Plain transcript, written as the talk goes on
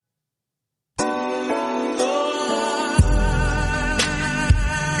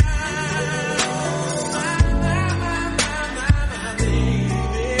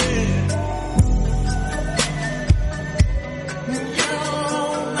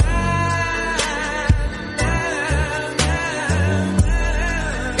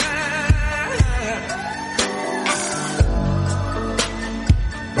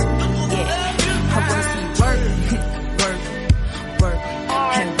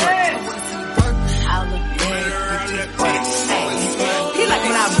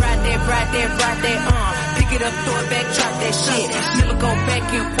up, throw it back, drop that shit. Never go back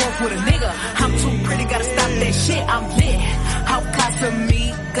and forth with a nigga. I'm too pretty, gotta stop that shit. I'm lit. How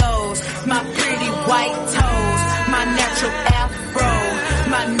Casamigos, my pretty white toes, my natural afro,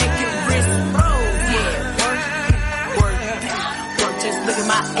 my naked wrist rolls. Yeah, work. Just look at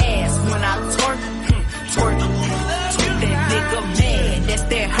my ass when I twerk. Twerk that nigga mad. That's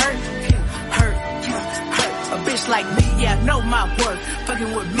that hurt. A bitch like me, yeah, know my worth.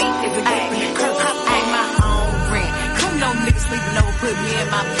 Fucking with me is a game. I pay my own rent. Come no niggas sleeping over, put me in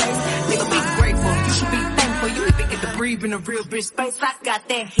my place. Nigga, be grateful. You should be thankful. You even get to breathe in a real bitch space. I got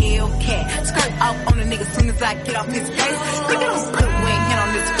that Hellcat. Skirt off on a nigga soon as I get off his face. Nigga, don't put a wing hand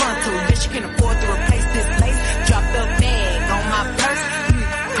on this frontal. Bitch, you can afford to replace this lace. Drop the bag on my purse.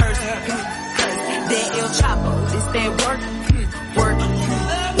 That El Chapo, this that work.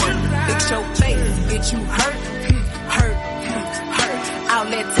 Fix your face, bitch, you hurt. All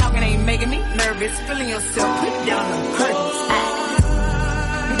that talking ain't making me nervous. Feeling yourself, put down the curtains.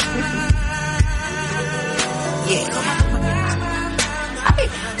 Yeah.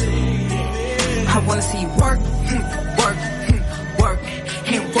 I wanna see you work, and work.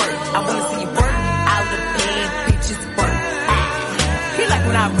 I wanna see you work. All the bad bitches work. He like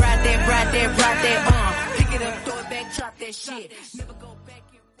when I ride that. Pick it up, throw it back, drop that shit. Never go back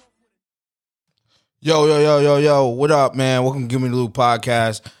and forth. Yo, what up, man? Welcome to Give Me the Loop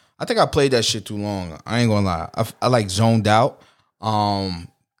podcast. I think I played that shit too long. I ain't gonna lie. I like zoned out.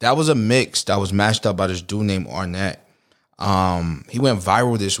 That was a mix that was mashed up by this dude named Arnett. He went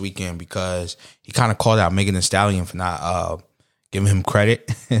viral this weekend because he kind of called out Megan Thee Stallion for not giving him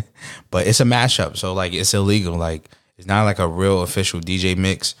credit. But it's a mashup, so like it's illegal. Like it's not like a real official DJ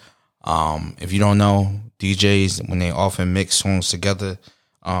mix. If you don't know, DJs, when they often mix songs together,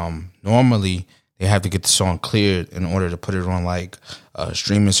 normally they have to get the song cleared in order to put it on like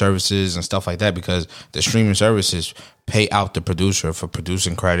streaming services and stuff like that, because the streaming services pay out the producer for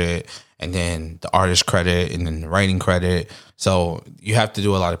producing credit and then the artist credit and then the writing credit. So you have to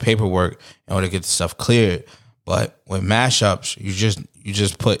do a lot of paperwork in order to get the stuff cleared. But with mashups, you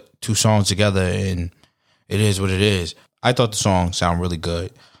just put two songs together and it is what it is. I thought the song sounded really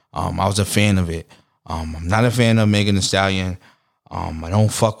good. I was a fan of it. I'm not a fan of Megan Thee Stallion. I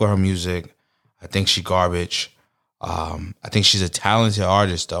don't fuck with her music. I think she garbage. I think she's a talented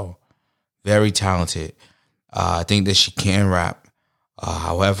artist, though. Very talented. I think that she can rap.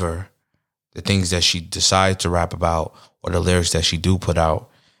 However, the things that she decides to rap about or the lyrics that she do put out,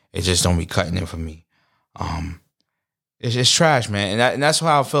 it just don't be cutting it for me. It's just trash, man. And that's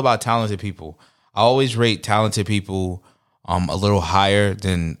how I feel about talented people. I always rate talented people a little higher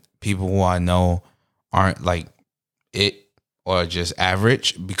than people who I know aren't like it or just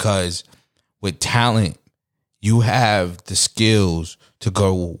average, because with talent, you have the skills to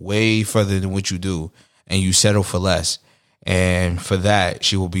go way further than what you do, and you settle for less. And for that,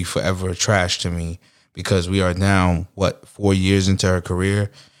 she will be forever trash to me, because we are now, 4 years into her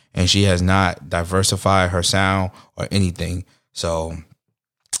career, and she has not diversified her sound or anything. So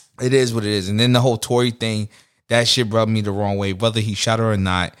it is what it is. And then the whole Tory thing, that shit rubbed me the wrong way. Whether he shot her or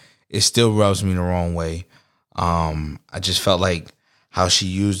not, it still rubs me the wrong way. I just felt like how she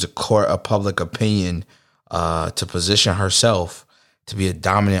used the court of public opinion to position herself to be a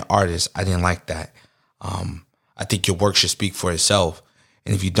dominant artist. I didn't like that. I think your work should speak for itself.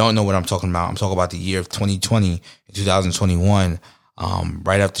 And if you don't know what I'm talking about, I'm talking about the year of 2020 and 2021.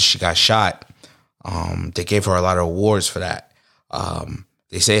 Right after she got shot, they gave her a lot of awards for that.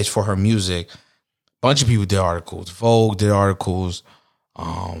 They say it's for her music. A bunch of people did articles. Vogue did articles.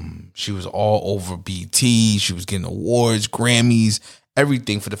 She was all over BT. She was getting awards, Grammys,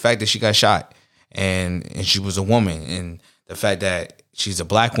 everything for the fact that she got shot. And she was a woman. And the fact that she's a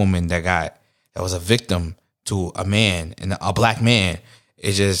black woman that was a victim to a man and a black man,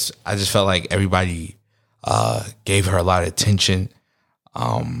 I just felt like everybody gave her a lot of attention,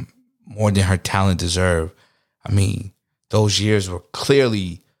 more than her talent deserved. I mean, those years were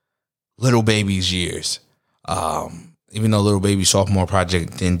clearly Lil Baby's years. Even though Lil Baby's sophomore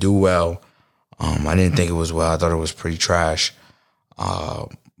project didn't do well, I didn't think it was well. I thought it was pretty trash.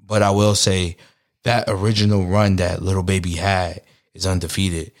 But I will say that original run that Lil Baby had is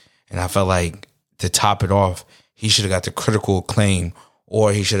undefeated. And I felt like to top it off, he should have got the critical acclaim,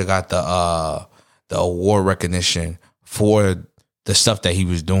 or he should have got the award recognition for the stuff that he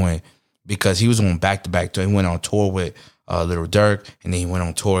was doing, because he was on back-to-back tour. He went on tour with Lil Durk, and then he went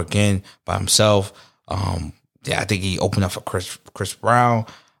on tour again by himself. I think he opened up for Chris Brown.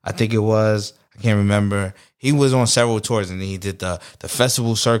 I think it was. I can't remember. He was on several tours, and then he did the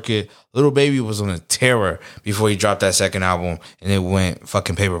festival circuit. Lil Baby was on a terror before he dropped that second album, and it went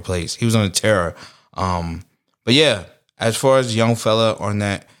fucking paper plates. He was on a terror. But yeah, as far as young fella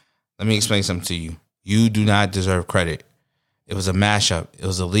Arnett, let me explain something to you. You do not deserve credit. It was a mashup. It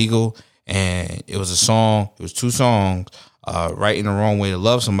was illegal, and it was a song. It was 2 songs, Right and the Wrong Way to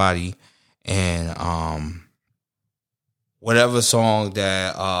Love Somebody, and whatever song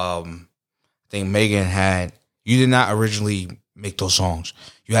that I think Megan had. You did not originally make those songs.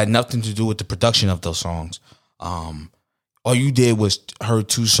 You had nothing to do with the production of those songs. All you did was heard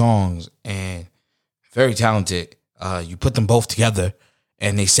 2 songs, and very talented. You put them both together,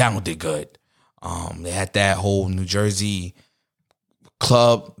 and they sounded good. They had that whole New Jersey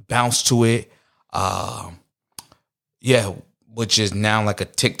club bounce to it. Which is now like a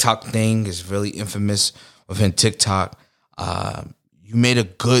TikTok thing. It's really infamous within TikTok. You made a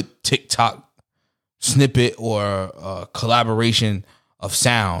good TikTok snippet or collaboration of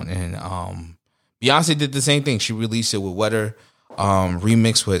sound, and Beyonce did the same thing. She released it with Weather,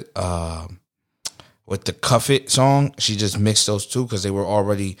 remixed with the Cuff It song. She just mixed those 2 because they were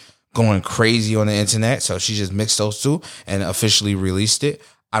already going crazy on the internet. So she just mixed those 2 and officially released it.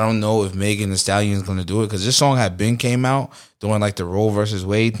 I don't know if Megan Thee Stallion is going to do it because this song had been came out doing like the Roe versus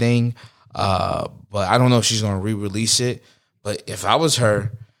Wade thing. But I don't know if she's going to re-release it. But if I was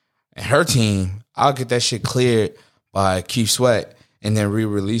her and her team, I'll get that shit cleared by Keith Sweat and then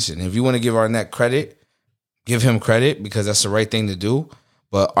re-release it. And if you want to give Arnett credit, give him credit because that's the right thing to do.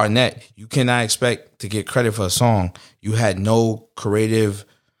 But Arnett, you cannot expect to get credit for a song you had no creative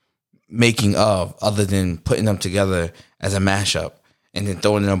making of other than putting them together as a mashup and then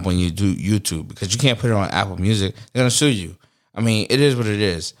throwing it up on YouTube because you can't put it on Apple Music. They're going to sue you. I mean, it is what it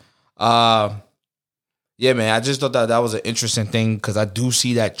is. Yeah, man, I just thought that was an interesting thing because I do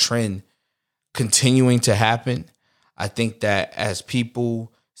see that trend continuing to happen. I think that as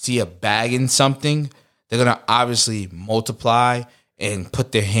people see a bag in something, they're going to obviously multiply and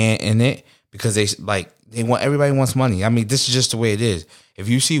put their hand in it because everybody wants money. I mean, this is just the way it is. If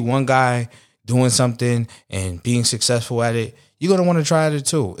you see one guy doing something and being successful at it, you're going to want to try it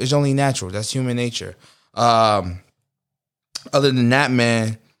too. It's only natural. That's human nature. Other than that,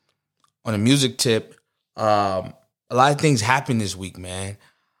 man, on a music tip, a lot of things happened this week, man.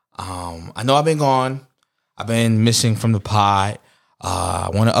 I know I've been gone. I've been missing from the pod. I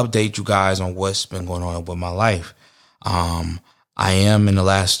want to update you guys on what's been going on with my life. I am in the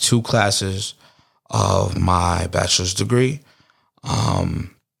last 2 classes of my bachelor's degree.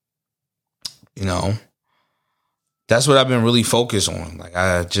 That's what I've been really focused on. Like,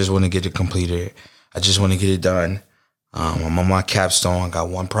 I just want to get it completed. I just want to get it done. I'm on my capstone. I got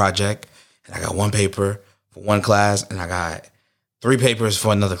 1 project, and I got 1 paper for 1 class, and I got 3 papers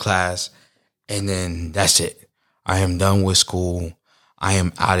for another class, and then that's it. I am done with school. I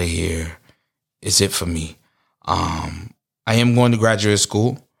am out of here. It's it for me. I am going to graduate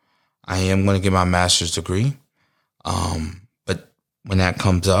school. I am going to get my master's degree. But when that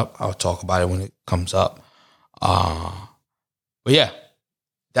comes up, I'll talk about it when it comes up. But yeah,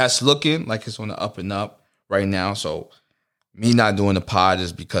 that's looking like it's on the up and up right now. So me not doing the pod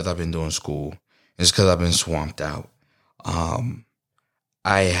is because I've been doing school. It's because I've been swamped out.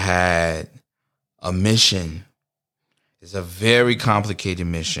 I had a mission. It's a very complicated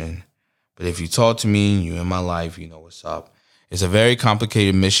mission. But if you talk to me and you're in my life, you know what's up. It's a very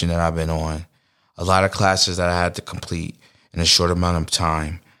complicated mission that I've been on. A lot of classes that I had to complete in a short amount of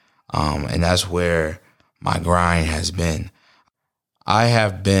time. And that's where my grind has been. I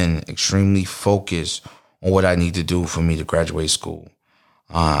have been extremely focused on what I need to do for me to graduate school.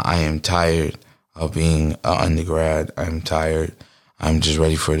 I am tired of being an undergrad. I'm tired. I'm just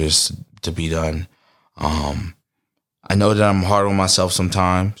ready for this to be done. I know that I'm hard on myself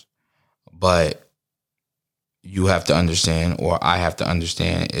sometimes, but you have to understand, or I have to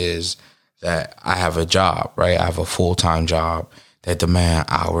understand, is that I have a job, right? I have a full-time job that demand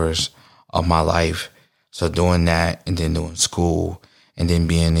hours of my life. So doing that and then doing school and then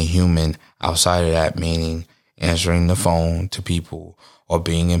being a human outside of that, meaning answering the phone to people or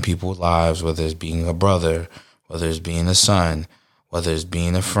being in people's lives, whether it's being a brother, whether it's being a son, whether it's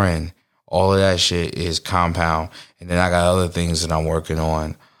being a friend, all of that shit is compound. And then I got other things that I'm working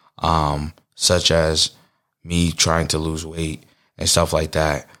on, such as me trying to lose weight and stuff like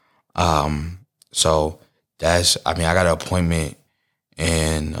that. So I got an appointment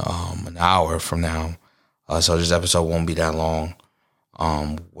in an hour from now. So this episode won't be that long,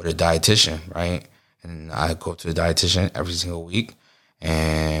 with a dietitian, right? And I go to the dietitian every single week,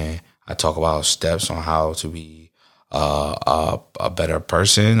 and I talk about steps on how to be a better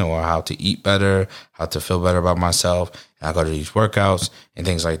person, or how to eat better, how to feel better about myself. And I go to these workouts and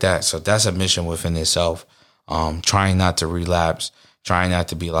things like that. So that's a mission within itself. Trying not to relapse, trying not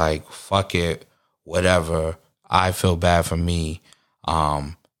to be like, fuck it, whatever, I feel bad for me.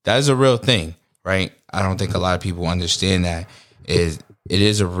 That is a real thing, right? I don't think a lot of people understand that it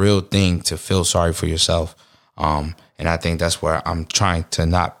is a real thing to feel sorry for yourself. And I think that's where I'm trying to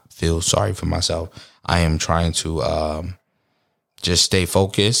not feel sorry for myself. I am trying to just stay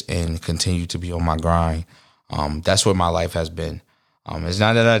focused and continue to be on my grind. That's what my life has been. It's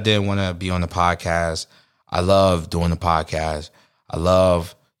not that I didn't want to be on the podcast. I love doing the podcast. I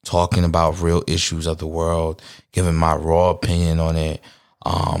love talking about real issues of the world, giving my raw opinion on it,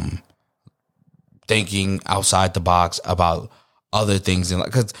 thinking outside the box about other things.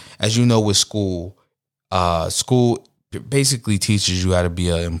 Because as you know, with school basically teaches you how to be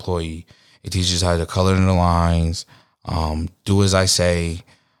an employee. It teaches you how to color in the lines, do as I say,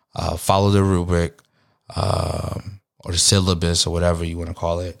 follow the rubric, or the syllabus, or whatever you want to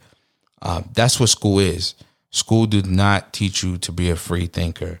call it. That's what school is. School does not teach you to be a free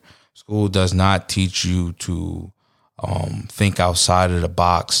thinker. School does not teach you to think outside of the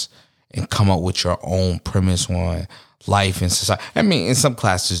box and come up with your own premise on life and society. I mean, in some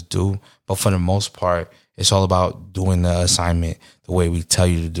classes do, but for the most part, it's all about doing the assignment the way we tell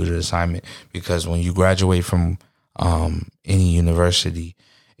you to do the assignment. Because when you graduate from any university,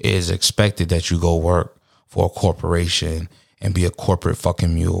 it is expected that you go work for a corporation and be a corporate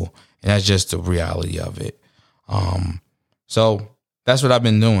fucking mule. And that's just the reality of it. So that's what I've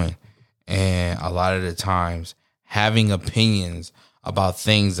been doing. And a lot of the times having opinions about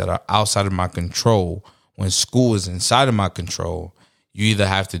things that are outside of my control, when school is inside of my control, you either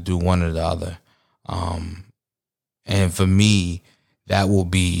have to do one or the other. And for me, that will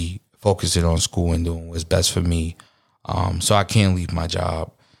be focusing on school and doing what's best for me. So I can leave my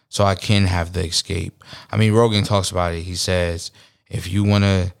job, so I can have the escape. I mean, Rogan talks about it. He says, if you want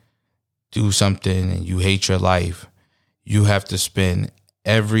to do something and you hate your life, you have to spend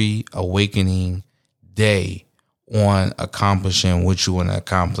every awakening day on accomplishing what you want to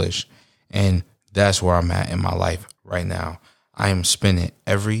accomplish. And that's where I'm at in my life right now. I am spending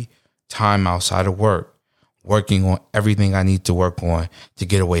every time outside of work working on everything I need to work on to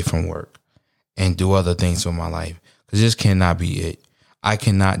get away from work and do other things with my life. Because this cannot be it. I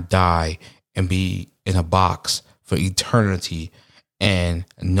cannot die and be in a box for eternity and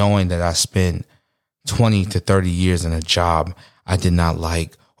knowing that I spent 20 to 30 years in a job I did not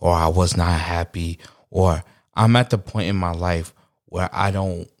like, or I was not happy, or I'm at the point in my life where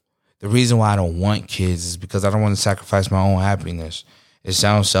the reason why I don't want kids is because I don't want to sacrifice my own happiness. It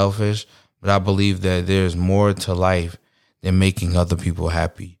sounds selfish, but I believe that there's more to life than making other people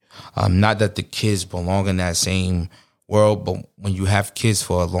happy. Not that the kids belong in that same world, but when you have kids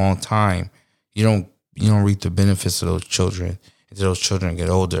for a long time, you don't reap the benefits of those children until those children get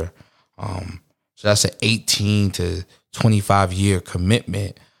older. So that's an 18 to 25 year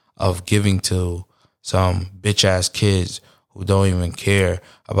commitment of giving to some bitch ass kids who don't even care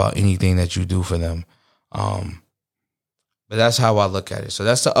about anything that you do for them. But that's how I look at it. So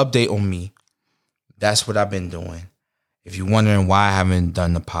that's the update on me. That's what I've been doing. If you're wondering why I haven't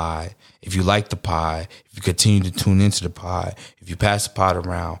done the pod, if you like the pod, if you continue to tune into the pod, if you pass the pod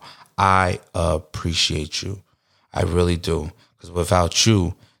around, I appreciate you. I really do. Because without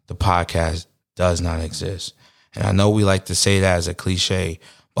you, the podcast does not exist. And I know we like to say that as a cliche,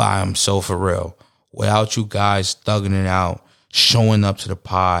 but I am so for real. Without you guys thugging it out, showing up to the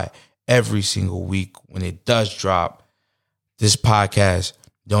pod every single week when it does drop, this podcast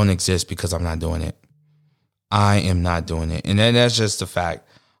don't exist because I'm not doing it. I am not doing it. And then that's just the fact.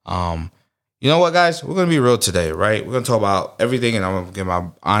 You know what, guys? We're going to be real today, right? We're going to talk about everything, and I'm going to give my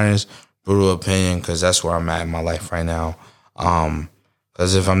honest, brutal opinion because that's where I'm at in my life right now.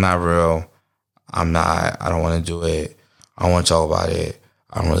 Because if I'm not real, I don't want to do it. I don't want to talk about it.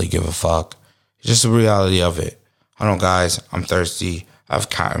 I don't really give a fuck. It's just the reality of it. Hold on, guys. I'm thirsty. I have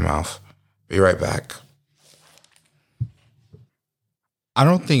cotton mouth. Be right back. I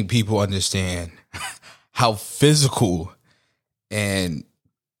don't think people understand how physical and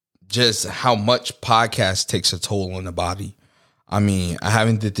just how much podcast takes a toll on the body. I mean, I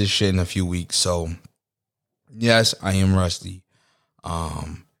haven't did this shit in a few weeks, so yes, I am rusty.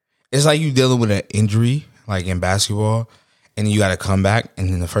 It's like you dealing with an injury, like in basketball, and you got to come back, and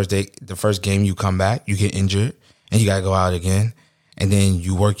then the first game you come back, you get injured, and you got to go out again, and then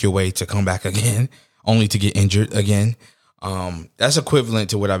you work your way to come back again, only to get injured again. That's equivalent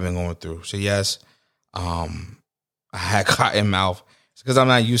to what I've been going through. So yes, I had cotton mouth. It's because I'm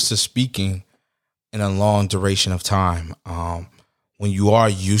not used to speaking in a long duration of time. When you are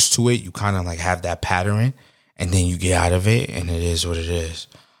used to it, you kind of like have that pattern, and then you get out of it, and it is what it is.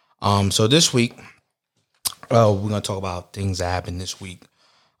 So this week, we're going to talk about things that happened this week.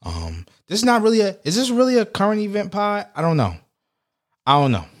 This is not really is this really a current event pod? I don't know.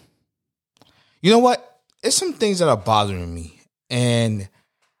 You know what? It's some things that are bothering me. And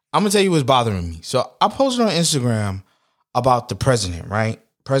I'm going to tell you what's bothering me. So I posted on Instagram about the president, right?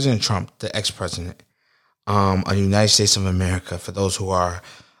 President Trump, the ex-president of the United States of America, for those who are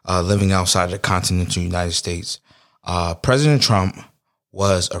living outside of the continental United States. President Trump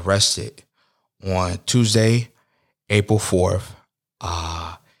was arrested on Tuesday, April 4th.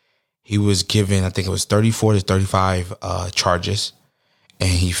 He was given, I think it was 34 to 35 charges, and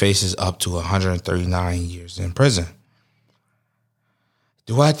he faces up to 139 years in prison.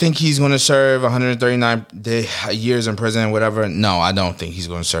 Do I think he's going to serve 139 years in prison, whatever? No, I don't think he's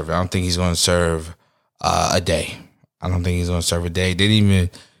going to serve it. I don't think he's going to serve a day. I don't think he's going to serve a day. They didn't even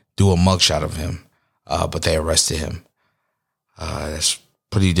do a mugshot of him, but they arrested him. That's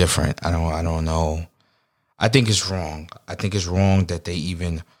pretty different. I don't know. I think it's wrong. I think it's wrong that they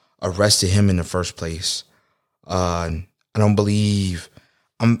even arrested him in the first place. I don't believe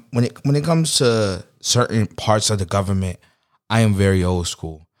when it comes to certain parts of the government, I am very old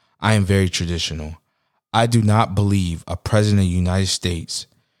school. I am very traditional. I do not believe a president of the United States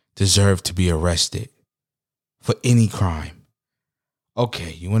deserves to be arrested for any crime.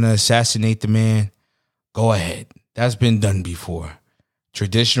 Okay, you want to assassinate the man? Go ahead. That's been done before.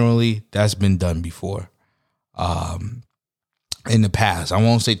 Traditionally, that's been done before. In the past, I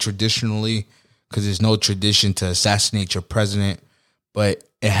won't say traditionally because there's no tradition to assassinate your president, but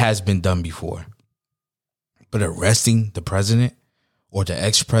it has been done before. But arresting the president or the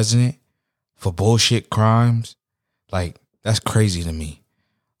ex-president for bullshit crimes, like, that's crazy to me.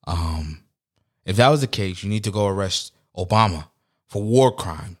 If that was the case, you need to go arrest Obama for war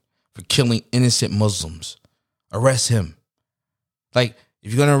crime, for killing innocent Muslims. Arrest him. Like,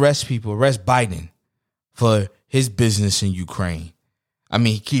 if you're going to arrest people, arrest Biden for his business in Ukraine. I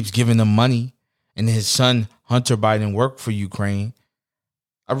mean, he keeps giving them money, and his son, Hunter Biden, worked for Ukraine.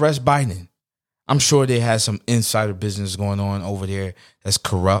 Arrest Biden. I'm sure they had some insider business going on over there that's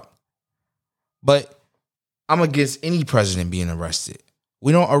corrupt. But I'm against any president being arrested.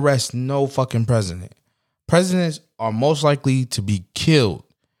 We don't arrest no fucking president. Presidents are most likely to be killed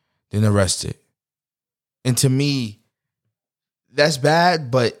than arrested. And to me, that's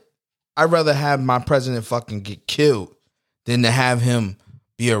bad, but I'd rather have my president fucking get killed than to have him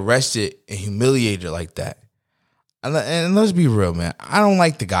be arrested and humiliated like that. And let's be real, man. I don't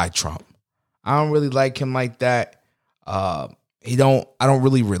like the guy Trump. I don't really like him like that. I don't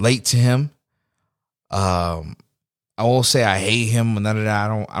really relate to him. I won't say I hate him or none of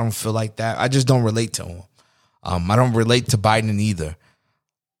that. I don't feel like that. I just don't relate to him. I don't relate to Biden either.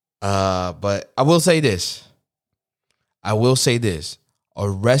 But I will say this.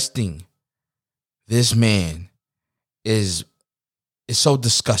 Arresting this man is so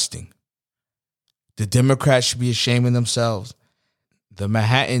disgusting. The Democrats should be ashamed of themselves. The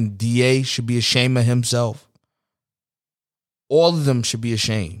Manhattan DA should be ashamed of himself. All of them should be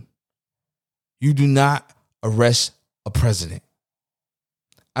ashamed. You do not arrest a president.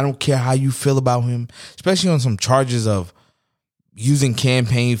 I don't care how you feel about him, especially on some charges of using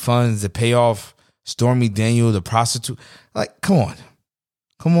campaign funds to pay off Stormy Daniels, the prostitute. Like, come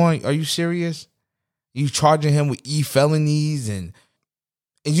on. Are you serious? You charging him with felonies and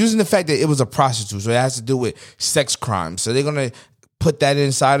using the fact that it was a prostitute, so it has to do with sex crimes. So they're going to put that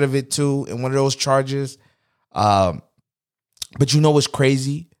inside of it too in one of those charges. But you know what's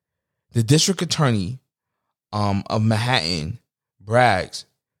crazy? The district attorney of Manhattan brags.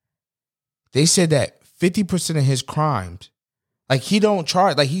 They said that 50% of his crimes, like, he don't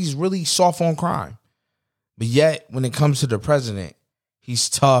charge, like, he's really soft on crime. But yet, when it comes to the president, he's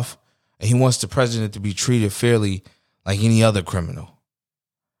tough and he wants the president to be treated fairly like any other criminal.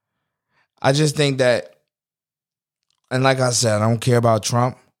 I just think that, and like I said, I don't care about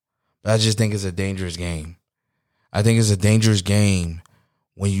Trump, but I just think it's a dangerous game. I think it's a dangerous game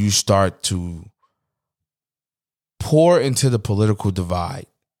when you start to pour into the political divide.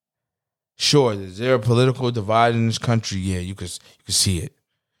 Sure, is there a political divide in this country? Yeah, you could see it.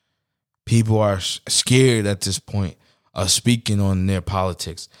 People are scared at this point of speaking on their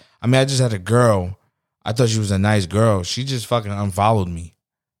politics. I mean, I just had a girl. I thought she was a nice girl. She just fucking unfollowed me.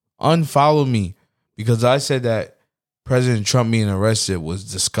 Unfollowed me because I said that President Trump being arrested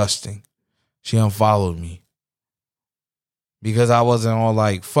was disgusting. She unfollowed me because I wasn't all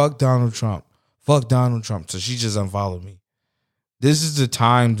like, fuck Donald Trump. Fuck Donald Trump. So she just unfollowed me. This is the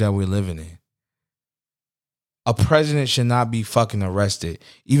time that we're living in. A president should not be fucking arrested.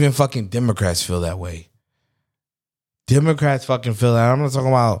 Even fucking Democrats feel that way. Democrats fucking feel that. I'm not talking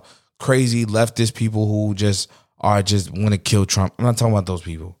about crazy leftist people who just or just want to kill Trump. I'm not talking about those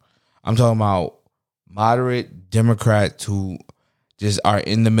people. I'm talking about moderate Democrats who just are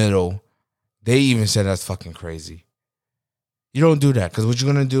in the middle. They even said that's fucking crazy. You don't do that, because what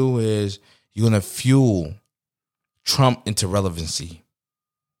you're going to do is you're going to fuel Trump into relevancy.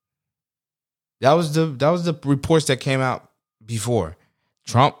 That was the reports that came out before.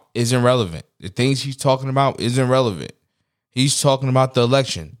 Trump isn't relevant. The things he's talking about isn't relevant. He's talking about the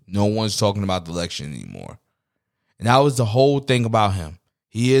election. No one's talking about the election anymore. And that was the whole thing about him.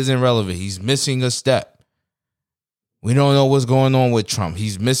 He isn't relevant. He's missing a step. We don't know what's going on with Trump.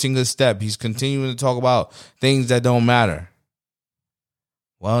 He's missing a step. He's continuing to talk about things that don't matter.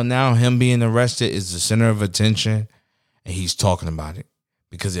 Well, now him being arrested is the center of attention, and he's talking about it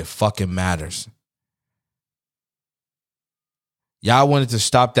because it fucking matters. Y'all wanted to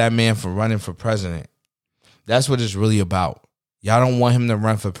stop that man from running for president. That's what it's really about. Y'all don't want him to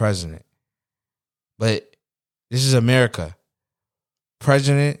run for president. But this is America.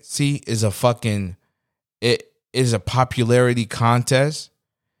 Presidency is it is a popularity contest,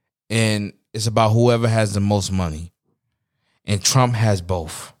 and it's about whoever has the most money. And Trump has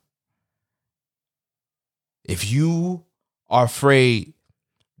both. If you are afraid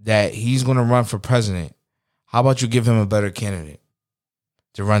that he's going to run for president, how about you give him a better candidate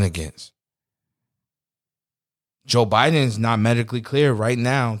to run against? Joe Biden's not medically clear right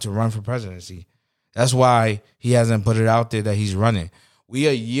now to run for presidency. That's why he hasn't put it out there that he's running. We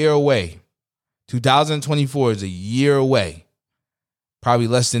are a year away. 2024 is a year away. Probably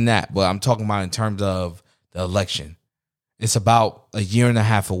less than that, but I'm talking about in terms of the election. It's about a year and a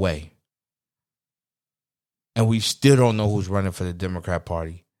half away. And we still don't know who's running for the Democrat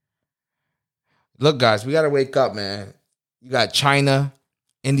Party. Look, guys, we got to wake up, man. You got China,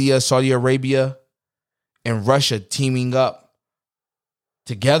 India, Saudi Arabia, and Russia teaming up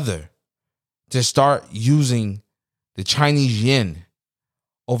together to start using the Chinese yen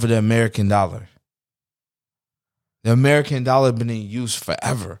over the American dollar. The American dollar has been in use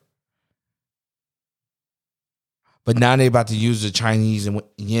forever. But now they're about to use the Chinese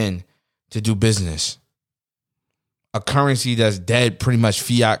yen to do business. A currency that's dead, pretty much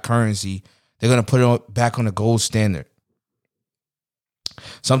fiat currency. They're going to put it back on the gold standard.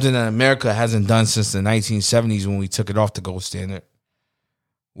 Something that America hasn't done since the 1970s when we took it off the gold standard,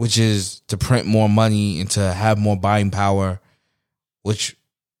 which is to print more money and to have more buying power, which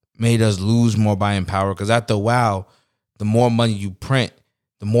made us lose more buying power. Because after a while, the more money you print,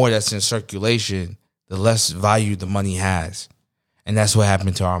 the more that's in circulation, the less value the money has. And that's what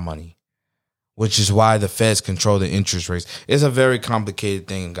happened to our money, which is why the feds control the interest rates. It's a very complicated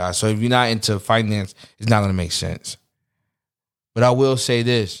thing, guys. So if you're not into finance, it's not going to make sense. But I will say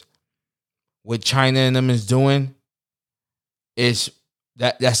this. What China and them is doing is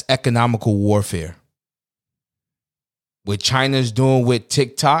that's economical warfare. What China's doing with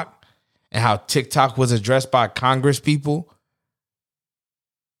TikTok and how TikTok was addressed by Congress people,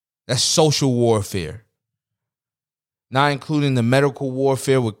 that's social warfare. Not including the medical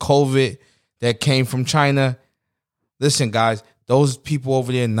warfare with COVID that came from China. Listen, guys, those people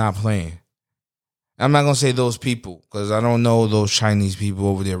over there are not playing. I'm not going to say those people because I don't know those Chinese people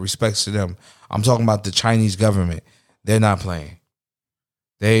over there. Respects to them. I'm talking about the Chinese government. They're not playing.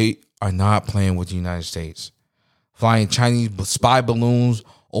 They are not playing with the United States. Flying Chinese spy balloons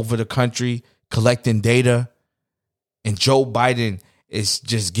over the country, collecting data. And Joe Biden is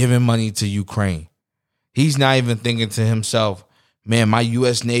just giving money to Ukraine. He's not even thinking to himself, man, my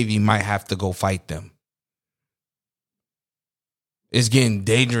U.S. Navy might have to go fight them. It's getting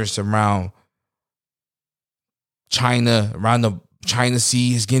dangerous around China, around the China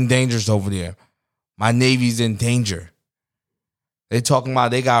Sea. It's getting dangerous over there. My Navy's in danger. They talking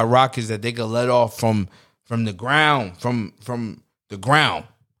about they got rockets that they could let off from the ground, from the ground,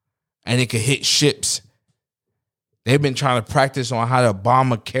 and it could hit ships. They've been trying to practice on how to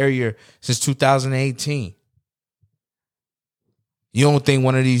bomb a carrier since 2018. You don't think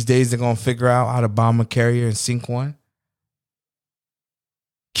one of these days they're going to figure out how to bomb a carrier and sink one?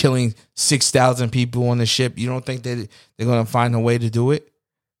 Killing 6,000 people on the ship. You don't think that they're going to find a way to do it?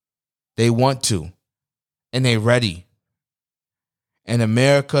 They want to. And they're ready. In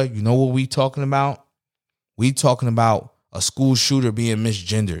America, you know what we talking about? We talking about a school shooter being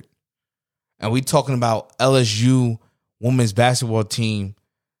misgendered. And we talking about LSU women's basketball team,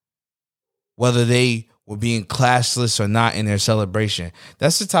 whether they were being classless or not in their celebration.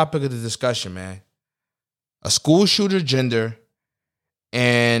 That's the topic of the discussion, man. A school shooter gender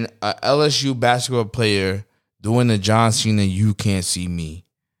and a LSU basketball player doing the John Cena, you can't see me.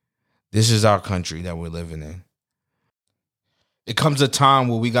 This is our country that we're living in. It comes a time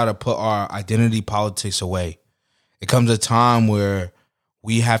where we got to put our identity politics away. It comes a time where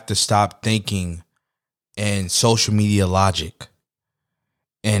we have to stop thinking in social media logic.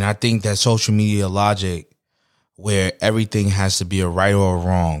 And I think that social media logic, where everything has to be a right or a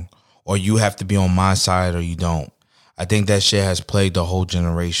wrong, or you have to be on my side or you don't, I think that shit has plagued the whole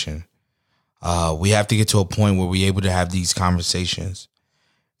generation. We have to get to a point where we're able to have these conversations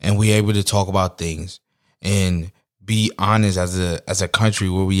and we're able to talk about things and be honest as a country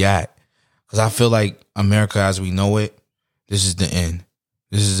where we at. Because I feel like America as we know it, this is the end.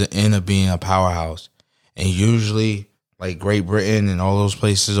 This is the end of being a powerhouse. And usually, like Great Britain and all those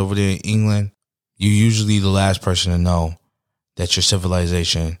places over there in England, you're usually the last person to know that your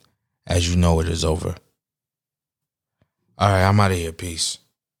civilization, as you know it, is over. All right, I'm out of here. Peace.